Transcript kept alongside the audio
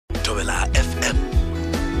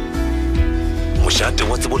mošate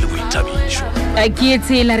wa tsebo le boithabišo ke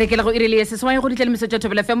tsela re ke la go irile se swang go ditlele mesetso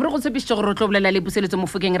tšobela fm re go tshepišitše gore tlo bolela le buseletso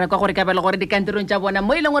mofokeng ra kwa gore ka ba le gore dikantirong tša bona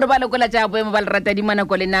mo e leng gore ba lekola tša boemo ba le rata di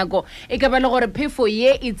manako le nako e ka ba le gore phefo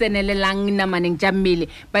ye e tsenelelang namaneng tša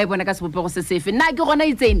mmele ba e bona ka sebopego se sefe nna ke gona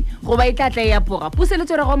itsene go ba e tlatla ya poga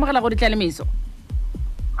buseletso re go amogela go ditlele meso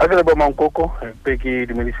a ke le ba mankoko pe ke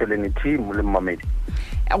dumediselene team le mmamedi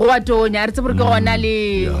go a tonya re tsebore ke gona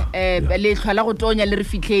le tlhola go tonya le re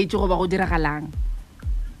fitlhetse go ba go diragalang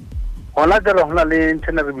ona jalo hona le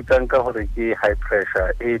ntshena re bitsang ka gore ke high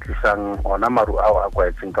pressure e tlisang ona maru ao a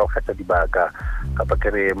kwaetseng ka go kgetha dibaka kapa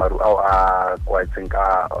ke re maru ao a kwaetseng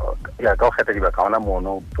ka go kgetha dibaka ona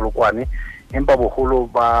mono polokwane empa bogolo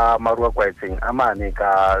ba maru a kwaetseng a mane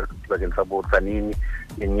ka dibakeng tsa botsanini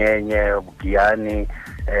lenyenye bukiane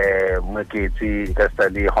moketsi ka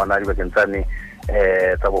stadi hona dibakeng tsane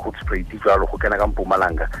tsa bo Hoedspruit jalo go kena ka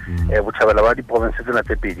Mpumalanga botšhabela ba di-province tsena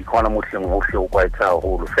tse pedi khona motleng hohle go kwaetsa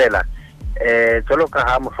haholo fela tsalo ka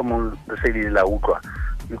ha mohlomong re se di la utlwa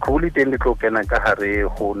dikhuli teng le tlo kena ka hare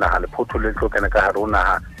go naha le photho le tlo kena ka hare go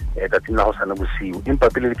naha tatsing la go sana bosiu empa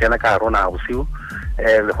pele le kena ka hare go naha bosiu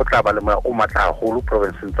le go tla ba le moya o matla haholo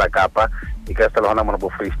provinceng tsa Kapa e ka stela hona mona bo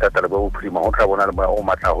Freestata le bo Phirima go tla bona le moya o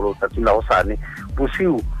matla haholo tatsing la go sane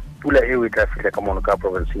bosiu pula e o tla fihla ka mono ka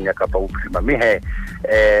provinceng ya Kapa Bophirima mme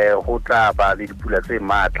go tla ba le dipula tse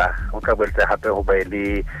matla go tla boetse hape go ba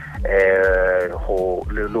le go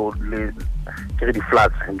le ke di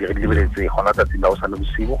floods di re lebeletse gona tsa tsela o sana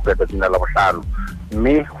bosigo go tla tsela la bohlalo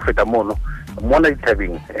mme go feta mono mona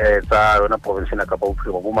dithabeng tsa yona province ya Kapa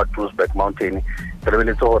Bophirima bo Matusberg Mountain re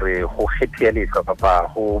lebeletse gore go kgethia le kapa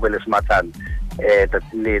go be le sematlane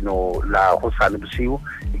tatsing leno la go sana bosigo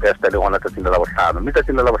e ka sta le gona tatsing la bohlano mme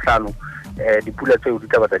tatsing la bohlano dipula tseo di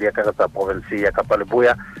tla batla di akaretsa province ya Kapa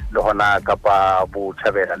Leboya le gona Kapa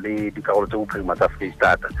Botjhabela le dikarolo tse bophirima tsa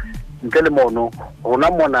Freestata ntle le mono rona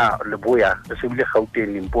mona Leboya re sebile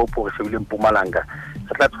Gauteng Limpopo re sebile Mpumalanga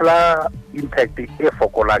re tla thola impact e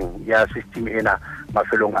fokolang ya system ena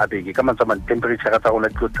mafelong a beke ka mantsama temperature tsa rona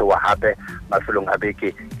tlo thewa hape mafelong a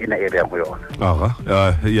beke ena area go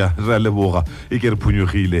yona ya re leboga e ke re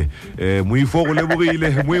phunyogile moifo go lebogile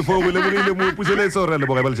mo puseletso re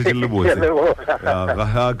leboga ba le tshetse le botse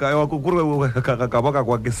ka wa kure ka ba ka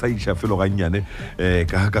kwa ke saisha felo ga nnyane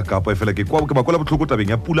ka Kapa fela ke kwa ke ba kola botlhoko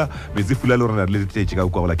tabeng ya pula metsi fula le rona le tetse ka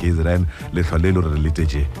kwa la KZN le tlhole le re le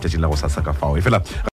tetse tsetšeng la go sasa ka fao e fela